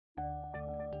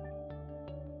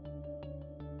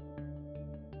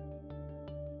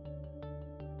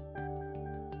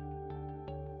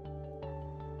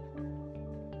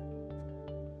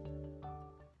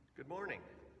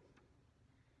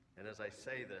as I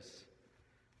say this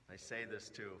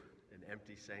to an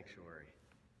empty sanctuary.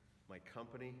 My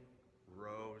company,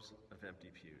 rows of empty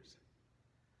pews.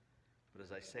 But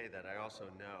as I say that, I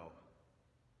also know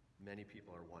many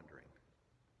people are wondering,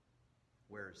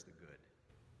 where is the good?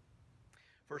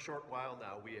 For a short while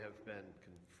now, we have been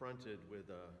confronted with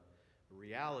a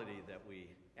reality that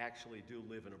we actually do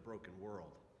live in a broken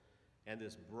world, and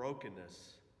this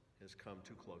brokenness has come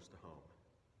too close to home.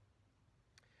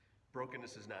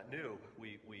 Brokenness is not new.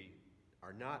 We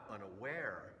are not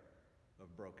unaware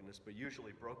of brokenness, but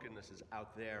usually brokenness is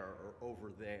out there or over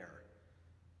there.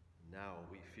 Now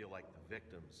we feel like the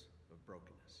victims of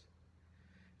brokenness.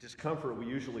 Discomfort we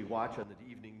usually watch on the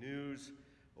evening news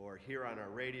or hear on our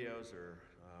radios or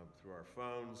through our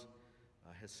phones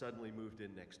has suddenly moved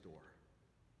in next door.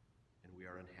 And we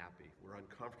are unhappy, we're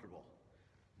uncomfortable,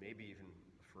 maybe even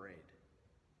afraid.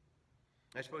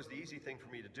 I suppose the easy thing for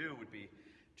me to do would be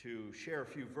to share a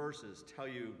few verses, tell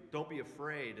you, don't be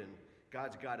afraid, and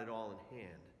God's got it all in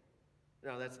hand.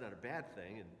 Now, that's not a bad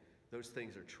thing, and those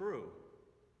things are true,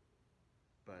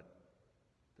 but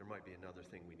there might be another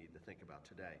thing we need to think about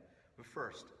today. But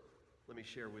first, let me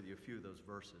share with you a few of those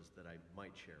verses that I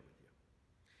might share with you.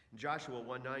 In Joshua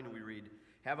 1:9 we read,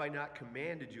 "Have I not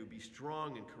commanded you, be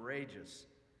strong and courageous?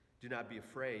 Do not be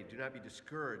afraid, do not be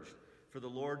discouraged, for the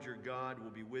Lord your God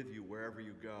will be with you wherever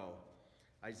you go."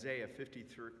 Isaiah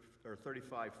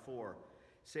 35:4,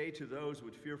 "Say to those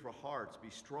with fearful hearts, be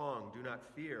strong, do not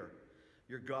fear.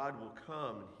 Your God will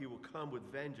come, and he will come with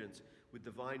vengeance, with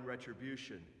divine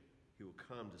retribution. He will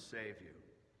come to save you."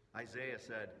 Isaiah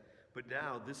said, "But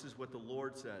now this is what the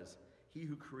Lord says, he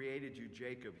who created you,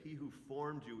 Jacob, he who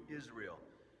formed you, Israel,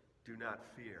 do not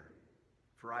fear,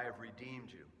 for I have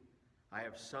redeemed you. I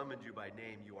have summoned you by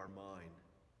name, you are mine."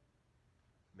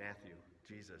 Matthew,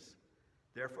 Jesus,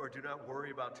 "Therefore do not worry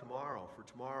about tomorrow, for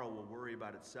tomorrow will worry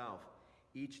about itself.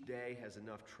 Each day has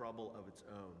enough trouble of its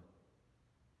own."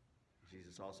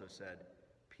 Jesus also said,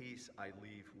 "Peace I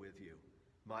leave with you.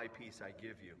 My peace I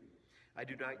give you. I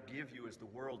do not give you as the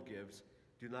world gives.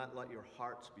 Do not let your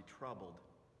hearts be troubled.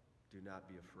 Do not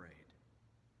be afraid."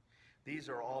 These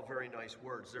are all very nice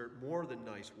words. They're more than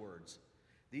nice words.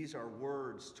 These are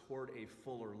words toward a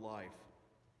fuller life.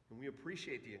 And we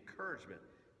appreciate the encouragement.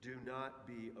 Do not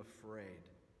be afraid.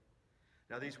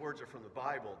 Now, these words are from the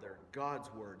Bible. They're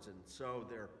God's words, and so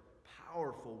they're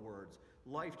powerful words,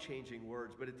 life-changing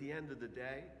words. But at the end of the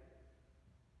day,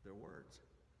 they're words.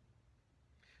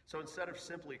 So instead of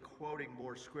simply quoting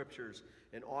more scriptures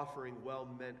and offering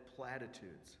well-meant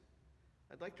platitudes,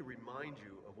 I'd like to remind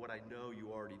you of what I know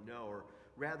you already know, or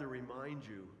rather remind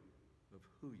you of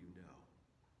who you know.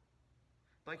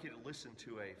 I'd like you to listen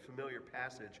to a familiar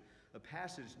passage, a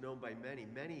passage known by many,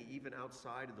 many even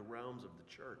outside of the realms of the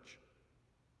church.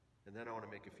 And then I want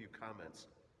to make a few comments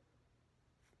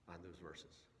on those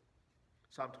verses.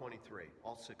 Psalm 23,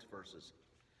 all 6 verses.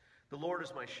 "The Lord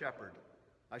is my shepherd.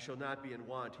 I shall not be in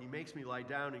want. He makes me lie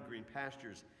down in green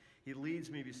pastures. He leads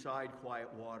me beside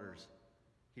quiet waters.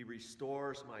 He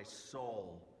restores my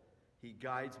soul. He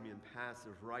guides me in paths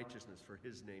of righteousness for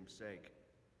his name's sake.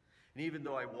 And even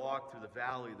though I walk through the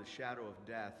valley of the shadow of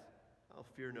death, I'll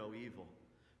fear no evil.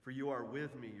 For you are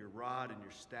with me, your rod and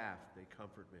your staff, they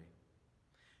comfort me.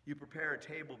 You prepare a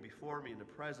table before me in the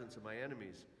presence of my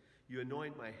enemies. You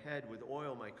anoint my head with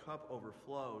oil, my cup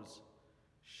overflows.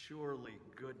 Surely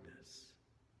goodness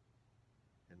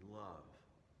and love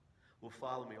will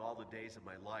follow me all the days of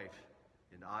my life,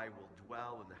 and I will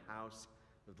dwell in the house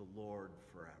of the Lord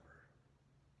forever."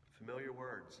 Familiar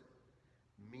words,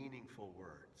 meaningful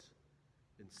words,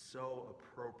 and so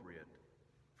appropriate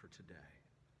for today.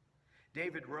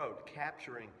 David wrote,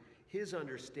 capturing his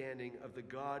understanding of the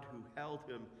God who held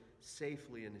him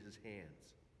safely in his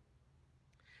hands.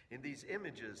 And these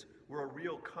images were a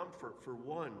real comfort for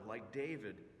one like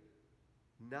David,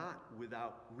 not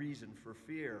without reason for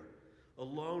fear,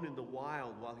 alone in the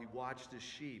wild while he watched his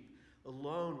sheep,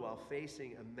 alone while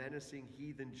facing a menacing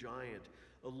heathen giant,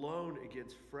 alone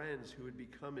against friends who had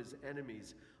become his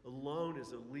enemies, alone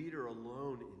as a leader,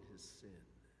 alone in his sin.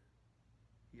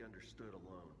 He understood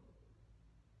alone.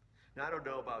 Now, I don't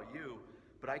know about you,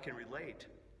 but I can relate.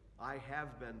 I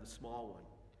have been the small one.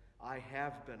 I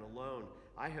have been alone.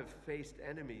 I have faced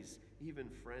enemies, even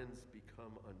friends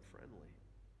become unfriendly.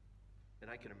 And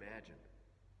I can imagine,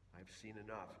 I've seen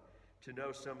enough to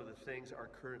know some of the things our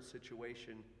current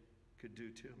situation could do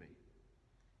to me.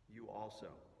 You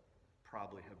also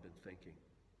probably have been thinking.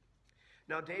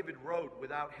 Now, David wrote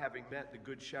without having met the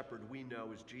good shepherd we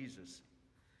know as Jesus.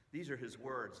 These are his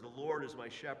words. "The Lord is my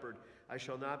shepherd. I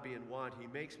shall not be in want. He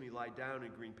makes me lie down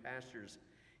in green pastures.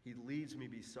 He leads me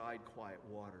beside quiet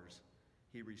waters.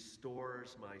 He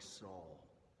restores my soul.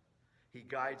 He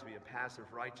guides me in paths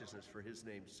of righteousness for his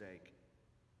name's sake.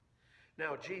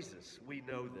 Now, Jesus, we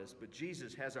know this, but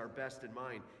Jesus has our best in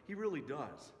mind. He really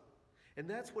does. And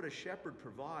that's what a shepherd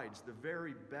provides, the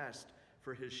very best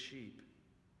for his sheep.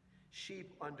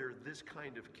 Sheep under this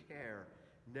kind of care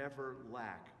never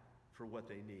lack for what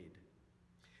they need.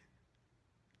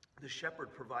 The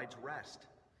shepherd provides rest.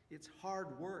 It's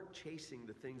hard work chasing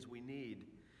the things we need.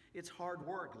 It's hard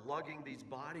work lugging these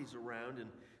bodies around, and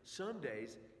some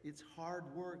days it's hard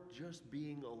work just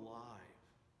being alive.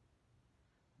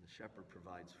 The shepherd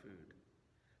provides food,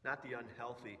 not the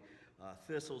unhealthy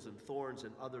thistles and thorns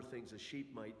and other things a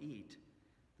sheep might eat.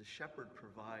 The shepherd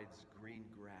provides green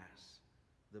grass,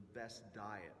 the best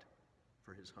diet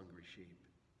for his hungry sheep.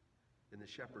 And the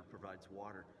shepherd provides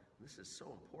water. And this is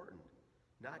so important,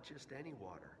 not just any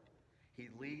water. He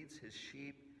leads his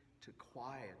sheep to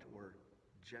quiet or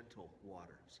gentle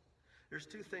waters. There's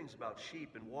two things about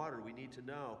sheep and water we need to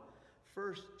know.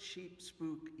 First, sheep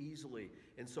spook easily,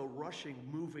 and so rushing,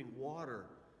 moving water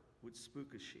would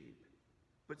spook a sheep.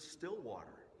 But still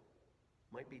water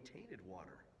might be tainted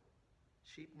water.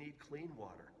 Sheep need clean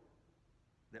water.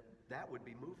 That would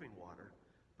be moving water,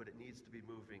 but it needs to be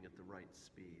moving at the right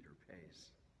speed or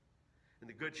pace. And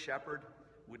the good shepherd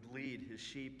would lead his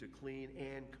sheep to clean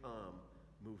and calm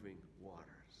moving waters.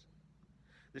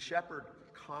 The shepherd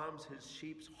calms his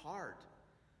sheep's heart.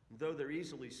 And though they're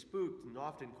easily spooked and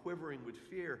often quivering with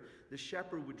fear, the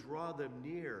shepherd would draw them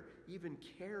near, even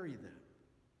carry them.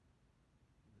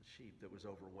 The sheep that was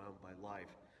overwhelmed by life,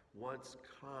 once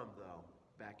calm, though,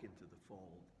 back into the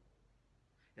fold.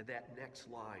 And that next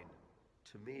line,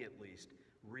 to me at least,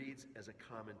 reads as a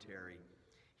commentary,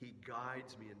 "He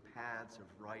guides me in paths of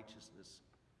righteousness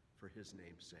for his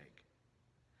name's sake."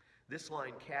 This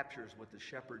line captures what the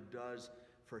shepherd does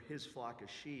for his flock of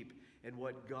sheep and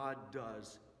what God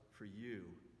does for you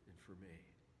and for me.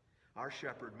 Our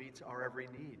shepherd meets our every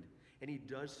need, and he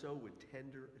does so with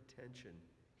tender attention.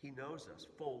 He knows us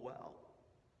full well.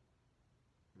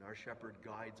 And our shepherd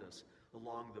guides us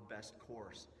along the best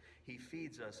course. He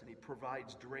feeds us and he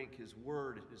provides drink, his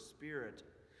word, his spirit.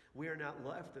 We are not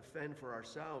left to fend for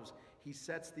ourselves. He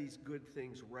sets these good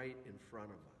things right in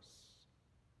front of us.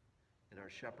 And our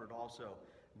shepherd also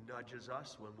nudges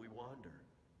us when we wander,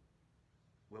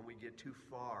 when we get too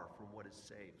far from what is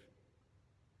safe.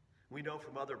 We know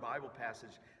from other Bible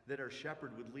passages that our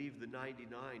shepherd would leave the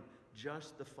 99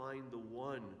 just to find the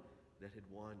one that had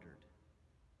wandered.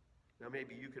 Now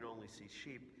maybe you can only see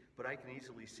sheep, but I can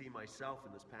easily see myself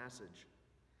in this passage.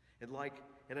 And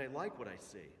I like what I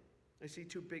see. I see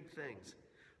two big things.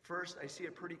 First, I see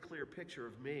a pretty clear picture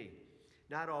of me,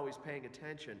 not always paying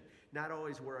attention, not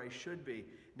always where I should be,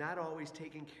 not always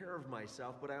taking care of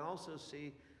myself, but I also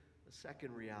see a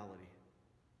second reality,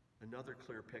 another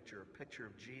clear picture, a picture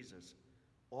of Jesus,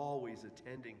 always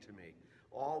attending to me,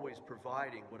 always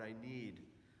providing what I need,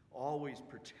 always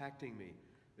protecting me,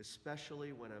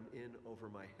 especially when I'm in over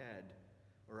my head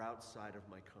or outside of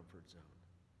my comfort zone.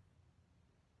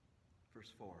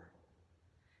 Verse 4,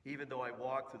 "Even though I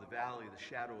walk through the valley of the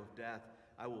shadow of death,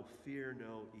 I will fear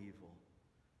no evil,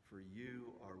 for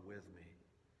you are with me.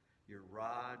 Your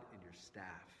rod and your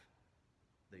staff,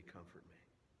 they comfort me."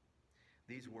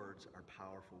 These words are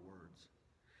powerful words,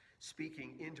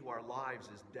 speaking into our lives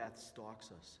as death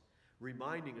stalks us,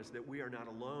 reminding us that we are not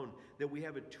alone, that we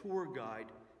have a tour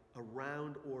guide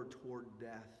around or toward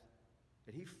death,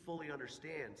 and he fully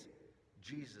understands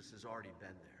Jesus has already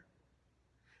been there.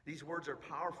 These words are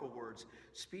powerful words,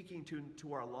 speaking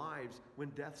to our lives when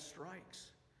death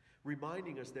strikes,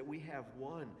 reminding us that we have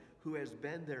one who has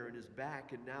been there and is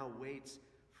back and now waits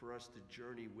for us to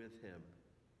journey with him,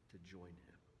 to join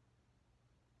him.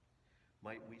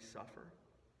 Might we suffer?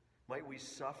 Might we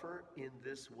suffer in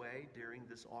this way during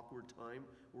this awkward time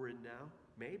we're in now?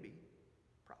 Maybe.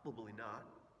 Probably not.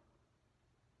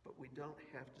 But we don't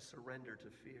have to surrender to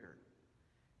fear.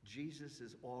 Jesus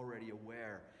is already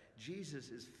aware. Jesus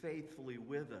is faithfully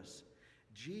with us.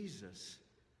 Jesus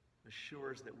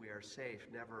assures that we are safe,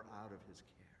 never out of his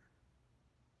care.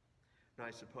 Now,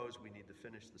 I suppose we need to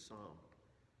finish the psalm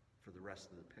for the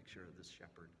rest of the picture of this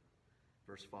shepherd.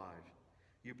 Verse 5,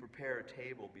 "You prepare a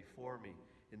table before me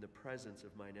in the presence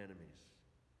of mine enemies.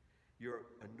 You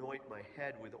anoint my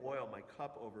head with oil, my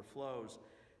cup overflows.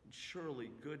 And surely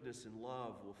goodness and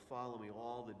love will follow me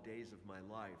all the days of my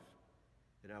life,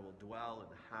 and I will dwell in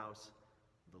the house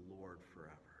of the Lord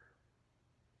forever."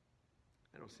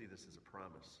 I don't see this as a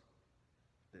promise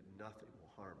that nothing will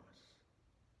harm us.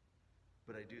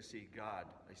 But I do see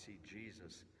God, I see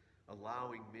Jesus,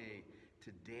 allowing me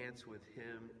to dance with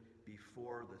him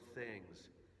before the things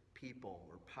people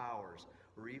or powers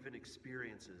or even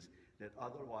experiences that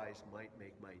otherwise might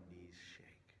make my knees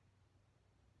shake.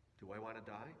 Do I want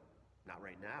to die? Not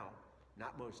right now.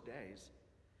 Not most days.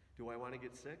 Do I want to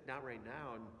get sick? Not right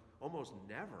now, and almost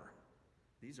never.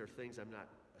 These are things I'm not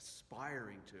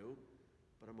aspiring to,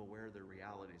 but I'm aware they're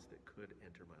realities that could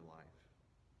enter my life.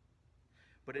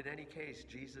 But in any case,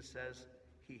 Jesus says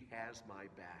he has my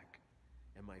back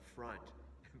and my front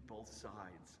and both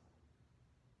sides.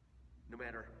 No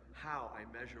matter how I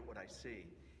measure what I see,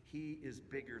 he is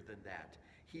bigger than that.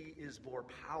 He is more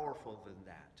powerful than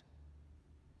that.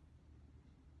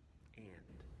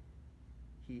 And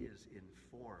he is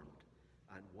informed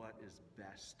on what is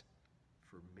best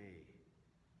for me.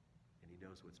 And he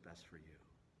knows what's best for you.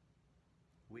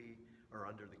 We are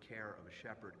under the care of a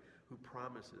shepherd who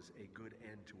promises a good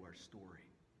end to our story.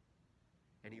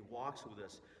 And he walks with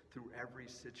us through every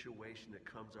situation that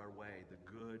comes our way, the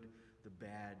good, the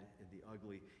bad, and the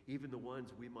ugly, even the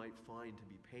ones we might find to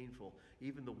be painful,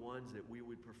 even the ones that we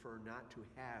would prefer not to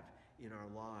have in our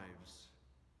lives.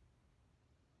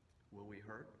 Will we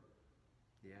hurt?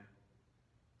 Yeah,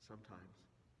 sometimes.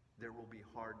 There will be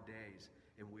hard days,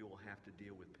 and we will have to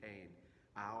deal with pain,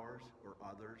 ours or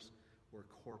others, or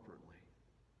corporately.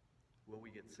 Will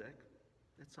we get sick?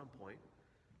 At some point.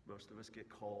 Most of us get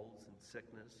colds and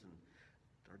sickness, and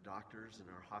our doctors and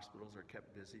our hospitals are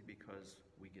kept busy because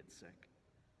we get sick.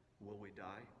 Will we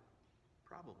die?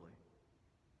 Probably,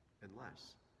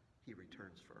 unless he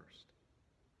returns first.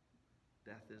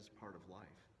 Death is part of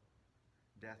life.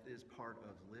 Death is part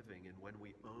of living, and when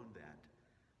we own that,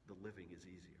 the living is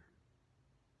easier.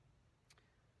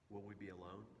 Will we be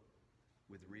alone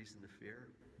with reason to fear?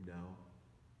 No,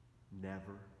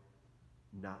 never,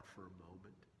 not for a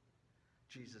moment.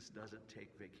 Jesus doesn't take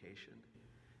vacation.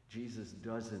 Jesus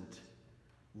doesn't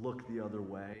look the other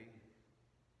way,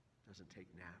 doesn't take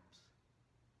naps.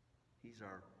 He's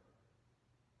our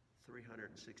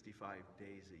 365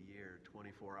 days a year,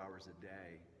 24 hours a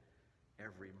day,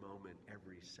 every moment,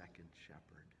 every second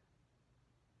shepherd.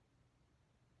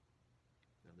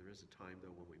 Now, there is a time,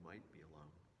 though, when we might be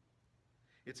alone.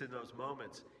 It's in those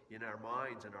moments in our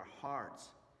minds and our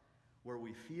hearts where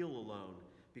we feel alone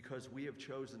because we have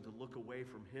chosen to look away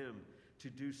from him, to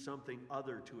do something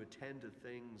other, to attend to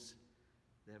things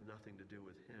that have nothing to do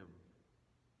with him.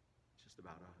 It's just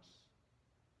about us.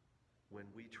 When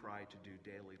we try to do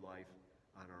daily life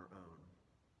on our own,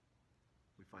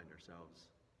 we find ourselves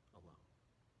alone.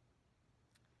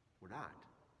 We're not,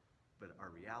 but our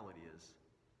reality is,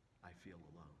 I feel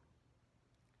alone.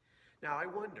 Now, I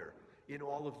wonder, in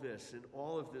all of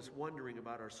this wondering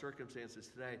about our circumstances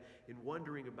today, in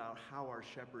wondering about how our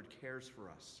shepherd cares for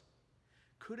us,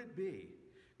 could it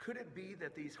be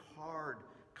that these hard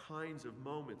kinds of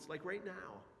moments, like right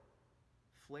now,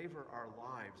 flavor our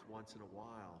lives once in a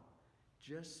while,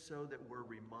 just so that we're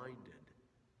reminded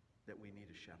that we need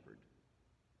a shepherd?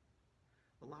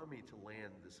 Allow me to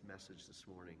land this message this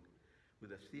morning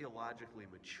with a theologically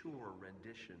mature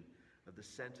rendition of the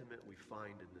sentiment we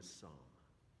find in this psalm.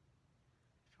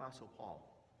 Apostle Paul,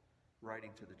 writing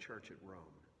to the church at Rome,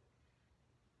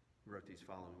 wrote these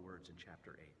following words in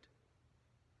chapter 8.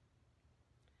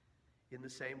 In the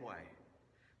same way,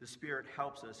 the Spirit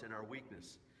helps us in our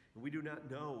weakness, and we do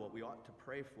not know what we ought to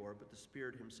pray for, but the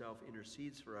Spirit himself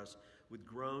intercedes for us with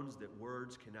groans that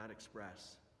words cannot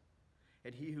express.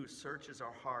 And he who searches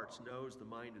our hearts knows the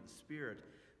mind of the Spirit,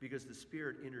 because the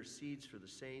Spirit intercedes for the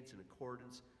saints in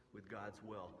accordance with God's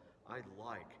will. I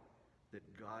like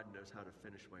that God knows how to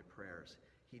finish my prayers.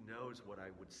 He knows what I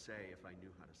would say if I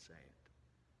knew how to say it.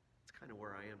 It's kind of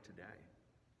where I am today.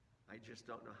 I just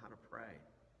don't know how to pray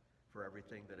for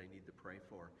everything that I need to pray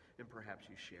for, and perhaps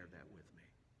you share that with me.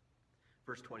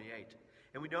 Verse 28,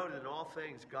 and we know that in all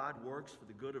things God works for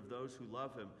the good of those who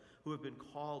love him, who have been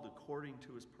called according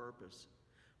to his purpose.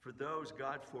 For those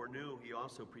God foreknew, he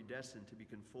also predestined to be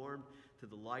conformed to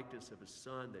the likeness of his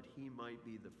Son, that he might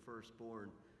be the firstborn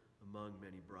among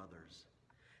many brothers.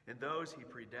 And those he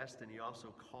predestined, he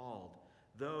also called.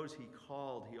 Those he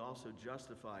called, he also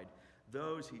justified.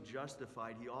 Those he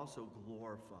justified, he also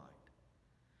glorified.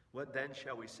 What then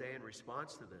shall we say in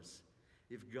response to this?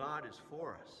 If God is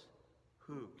for us,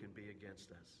 who can be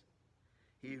against us?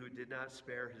 He who did not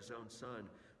spare his own Son,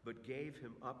 but gave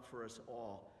him up for us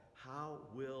all, how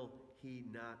will he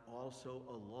not also,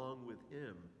 along with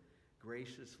him,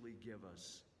 graciously give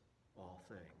us all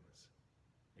things?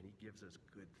 And he gives us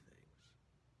good things.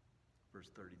 Verse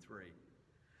 33,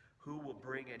 who will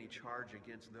bring any charge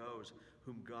against those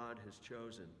whom God has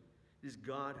chosen? It is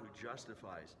God who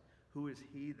justifies. Who is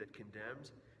he that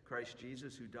condemns? Christ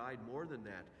Jesus, who died, more than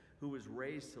that, who was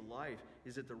raised to life,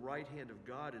 is at the right hand of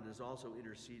God and is also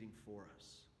interceding for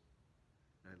us.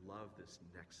 And I love this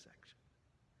next section.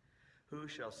 Who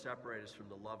shall separate us from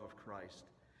the love of Christ?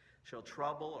 Shall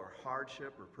trouble or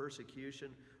hardship or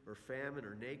persecution or famine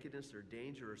or nakedness or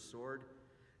danger or sword?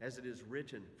 As it is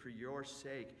written, for your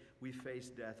sake we face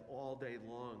death all day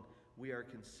long. We are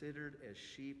considered as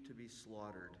sheep to be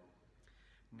slaughtered.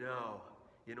 No,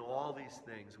 in all these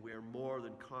things we are more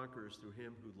than conquerors through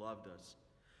him who loved us.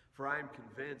 For I am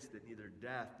convinced that neither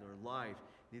death nor life,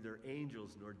 neither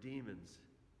angels nor demons,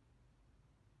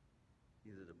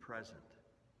 neither the present,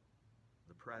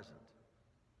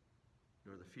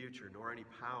 nor the future, nor any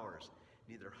powers,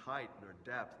 neither height nor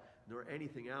depth, nor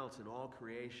anything else in all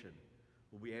creation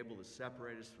will be able to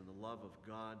separate us from the love of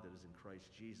God that is in Christ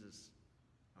Jesus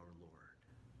our Lord.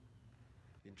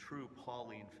 In true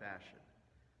Pauline fashion,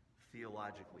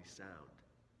 theologically sound,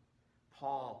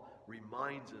 Paul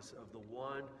reminds us of the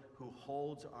one who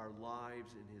holds our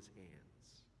lives in his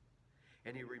hands.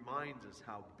 And he reminds us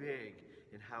how big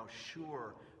and how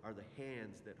sure are the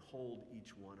hands that hold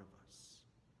each one of us.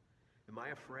 Am I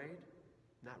afraid?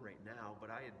 Not right now, but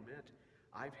I admit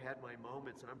I've had my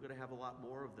moments and I'm going to have a lot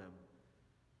more of them.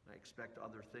 I expect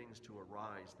other things to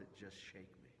arise that just shake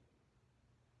me.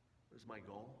 What is my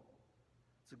goal?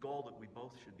 It's a goal that we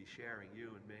both should be sharing,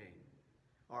 you and me.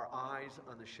 Our eyes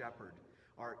on the shepherd,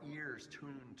 our ears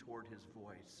tuned toward his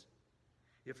voice.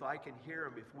 If I can hear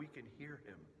him, if we can hear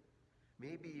him,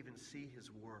 maybe even see his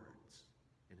words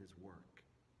and his work,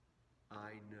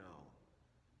 I know,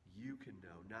 you can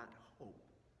know, not hope,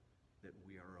 that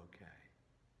we are okay.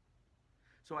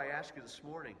 So I ask you this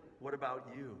morning, what about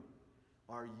you?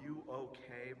 Are you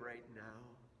okay right now?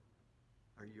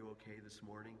 Are you okay this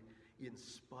morning? In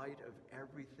spite of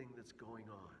everything that's going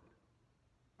on,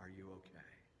 are you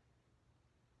okay?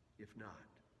 If not,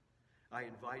 I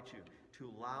invite you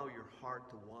to allow your heart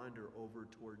to wander over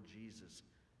toward Jesus,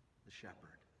 the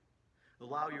shepherd.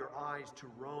 Allow your eyes to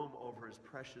roam over his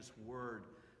precious word,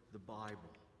 the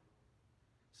Bible,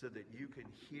 so that you can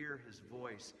hear his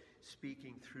voice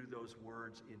speaking through those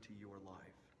words into your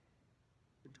life.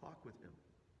 And talk with him.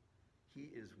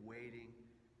 He is waiting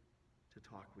to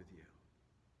talk with you.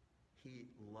 He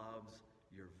loves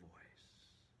your voice.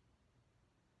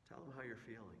 Tell him how you're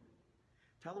feeling.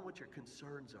 Tell him what your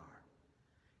concerns are.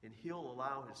 And he'll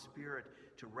allow his Spirit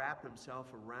to wrap himself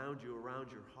around you, around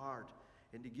your heart,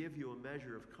 and to give you a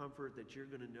measure of comfort that you're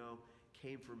going to know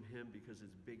came from him because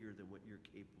it's bigger than what you're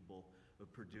capable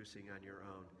of producing on your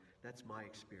own. That's my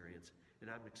experience, and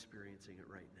I'm experiencing it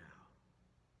right now.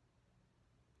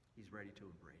 He's ready to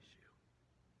embrace you.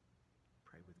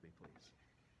 Pray with me, please.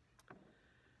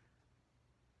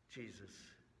 Jesus,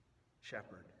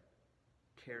 shepherd,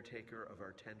 caretaker of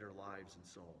our tender lives and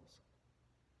souls.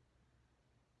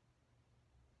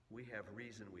 We have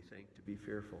reason, we think, to be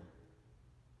fearful,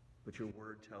 but your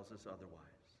word tells us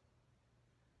otherwise.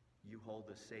 You hold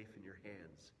us safe in your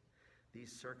hands.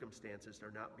 These circumstances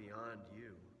are not beyond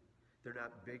you. They're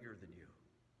not bigger than you,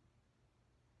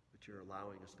 but you're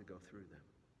allowing us to go through them.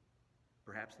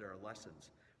 Perhaps there are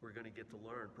lessons we're going to get to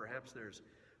learn. Perhaps there's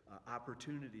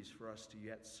opportunities for us to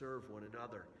yet serve one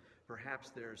another.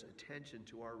 Perhaps there's attention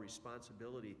to our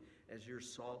responsibility as your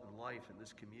salt and life in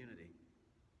this community.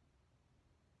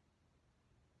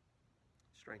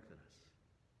 Strengthen us.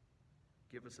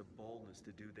 Give us a boldness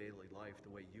to do daily life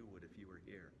the way you would if you were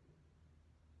here.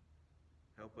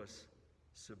 Help us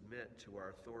submit to our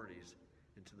authorities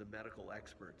and to the medical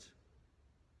experts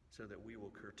so that we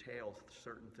will curtail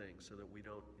certain things so that we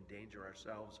don't endanger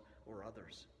ourselves or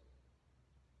others.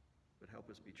 But help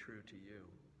us be true to you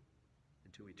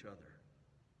and to each other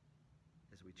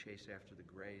as we chase after the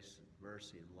grace and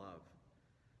mercy and love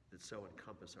that so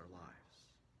encompass our lives.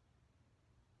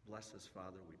 Bless us,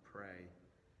 Father, we pray,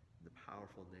 in the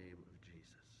powerful name of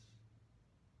Jesus.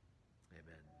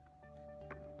 Amen.